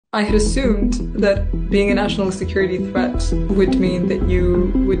I had assumed that being a national security threat would mean that you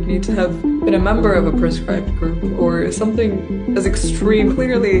would need to have been a member of a prescribed group or something as extreme.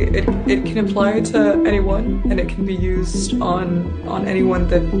 Clearly, it can apply to anyone, and it can be used on anyone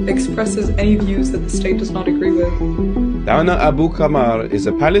that expresses any views that the state does not agree with. Dana Abu Kamar is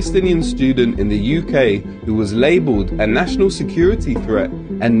a Palestinian student in the UK who was labelled a national security threat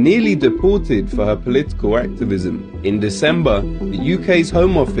and nearly deported for her political activism. In December, the UK's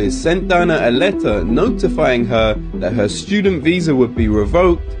Home Office sent Dana a letter notifying her that her student visa would be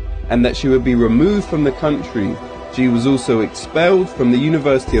revoked and that she would be removed from the country. She was also expelled from the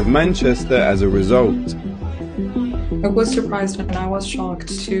University of Manchester as a result. I was surprised and I was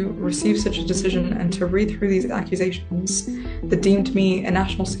shocked to receive such a decision and to read through these accusations that deemed me a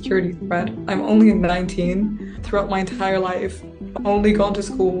national security threat. I'm only 19, throughout my entire life, only gone to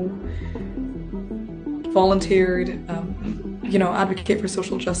school, volunteered, advocate for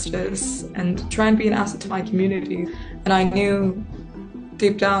social justice and try and be an asset to my community. And I knew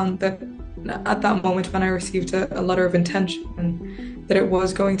deep down that at that moment when I received a letter of intention that it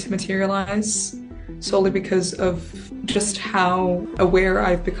was going to materialize, solely because of just how aware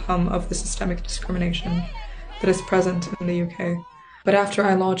I've become of the systemic discrimination that is present in the UK. But after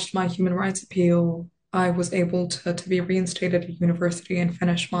I lodged my human rights appeal, I was able to be reinstated at university and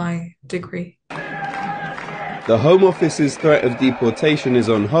finish my degree. The Home Office's threat of deportation is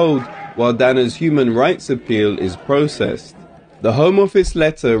on hold while Dana's human rights appeal is processed. The Home Office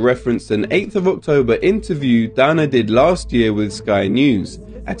letter referenced an 8th of October interview Dana did last year with Sky News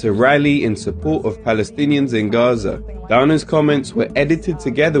at a rally in support of Palestinians in Gaza. Dana's comments were edited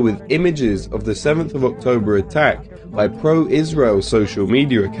together with images of the 7th of October attack by pro-Israel social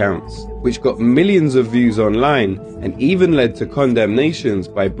media accounts, which got millions of views online and even led to condemnations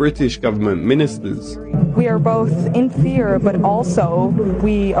by British government ministers. We are both in fear, but also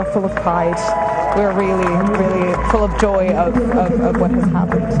we are full of pride. We're really full of joy of what has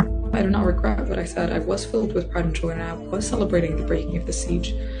happened. I do not regret what I said. I was filled with pride and joy, and I was celebrating the breaking of the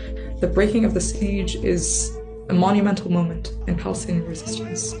siege. The breaking of the siege is a monumental moment in Palestinian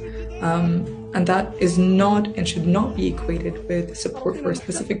resistance. And that is not and should not be equated with support for a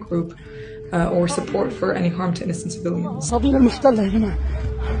specific group or support for any harm to innocent civilians. In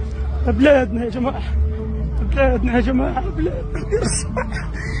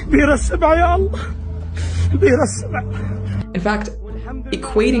fact,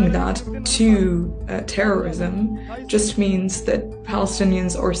 equating that to terrorism just means that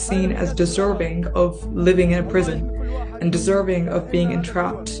Palestinians are seen as deserving of living in a prison and deserving of being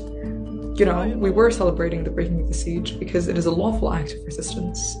entrapped. We were celebrating the breaking of the siege because it is a lawful act of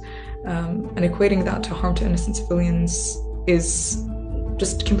resistance. And equating that to harm to innocent civilians is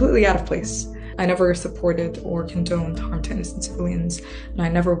just completely out of place. I never supported or condoned harm to innocent civilians, and I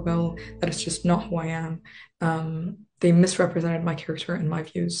never will. That is just not who I am. They misrepresented my character and my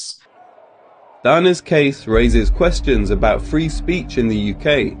views. Dana's case raises questions about free speech in the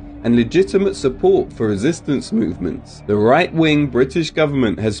UK and legitimate support for resistance movements. The right-wing British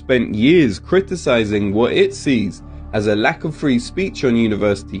government has spent years criticising what it sees as a lack of free speech on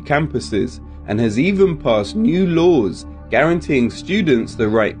university campuses and has even passed new laws guaranteeing students the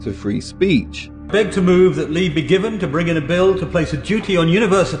right to free speech. I beg to move that leave be given to bring in a bill to place a duty on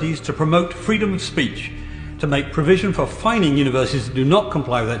universities to promote freedom of speech, to make provision for fining universities that do not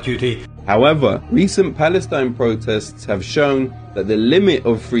comply with that duty. However, recent Palestine protests have shown that the limit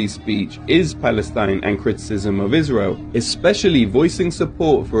of free speech is Palestine and criticism of Israel, especially voicing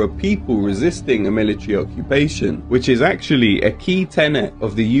support for a people resisting a military occupation, which is actually a key tenet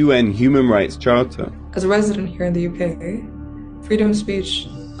of the UN Human Rights Charter. As a resident here in the UK, freedom of speech,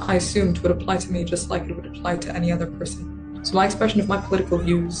 I assumed, would apply to me just like it would apply to any other person. So my expression of my political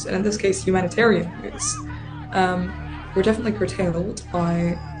views, and in this case humanitarian views, were definitely curtailed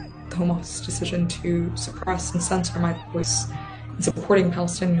by the Home Office decision to suppress and censor my voice in supporting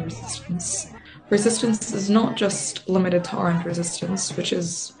Palestinian resistance. Resistance is not just limited to armed resistance, which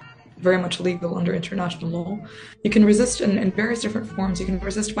is very much illegal under international law. You can resist in various different forms. You can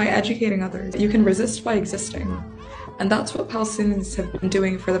resist by educating others. You can resist by existing. And that's what Palestinians have been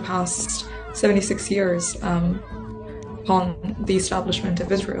doing for the past 76 years upon the establishment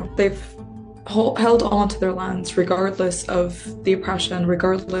of Israel. They've held on to their lands regardless of the oppression,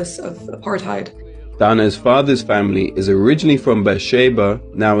 regardless of apartheid. Dana's father's family is originally from Beersheba,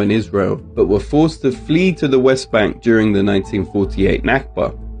 now in Israel, but were forced to flee to the West Bank during the 1948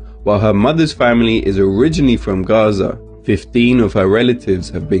 Nakba, while her mother's family is originally from Gaza. 15 of her relatives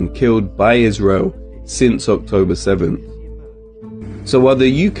have been killed by Israel since October 7th. So while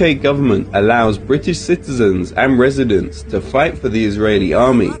the UK government allows British citizens and residents to fight for the Israeli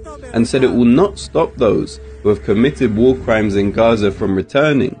army and said it will not stop those who have committed war crimes in Gaza from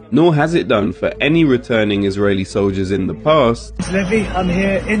returning, nor has it done for any returning Israeli soldiers in the past, Levy, I'm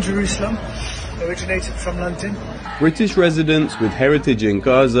here in Jerusalem, originated from London. British residents with heritage in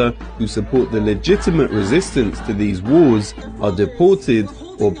Gaza who support the legitimate resistance to these wars are deported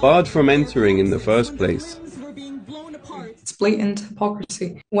or barred from entering in the first place. It's blatant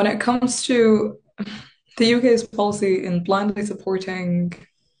hypocrisy. When it comes to the UK's policy in blindly supporting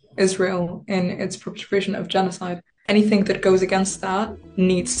Israel in its perpetration of genocide, anything that goes against that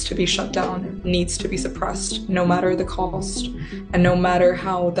needs to be shut down, needs to be suppressed, no matter the cost, and no matter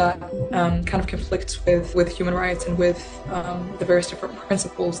how that kind of conflicts with human rights and with the various different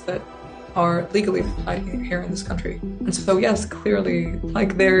principles that are legally applied here in this country. And so yes, clearly,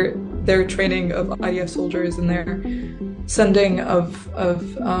 like their training of IDF soldiers and their sending of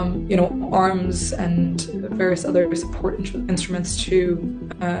arms and various other support instruments to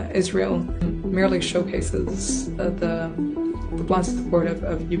Israel merely showcases the blind support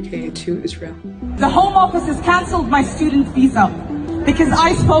of UK to Israel. The Home Office has cancelled my student visa because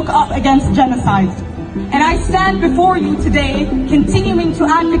I spoke up against genocide. And I stand before you today, continuing to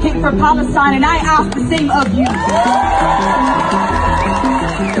advocate for Palestine, and I ask the same of you.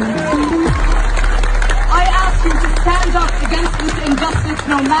 I ask you to stand up against this injustice,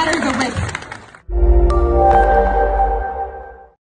 no matter the risk.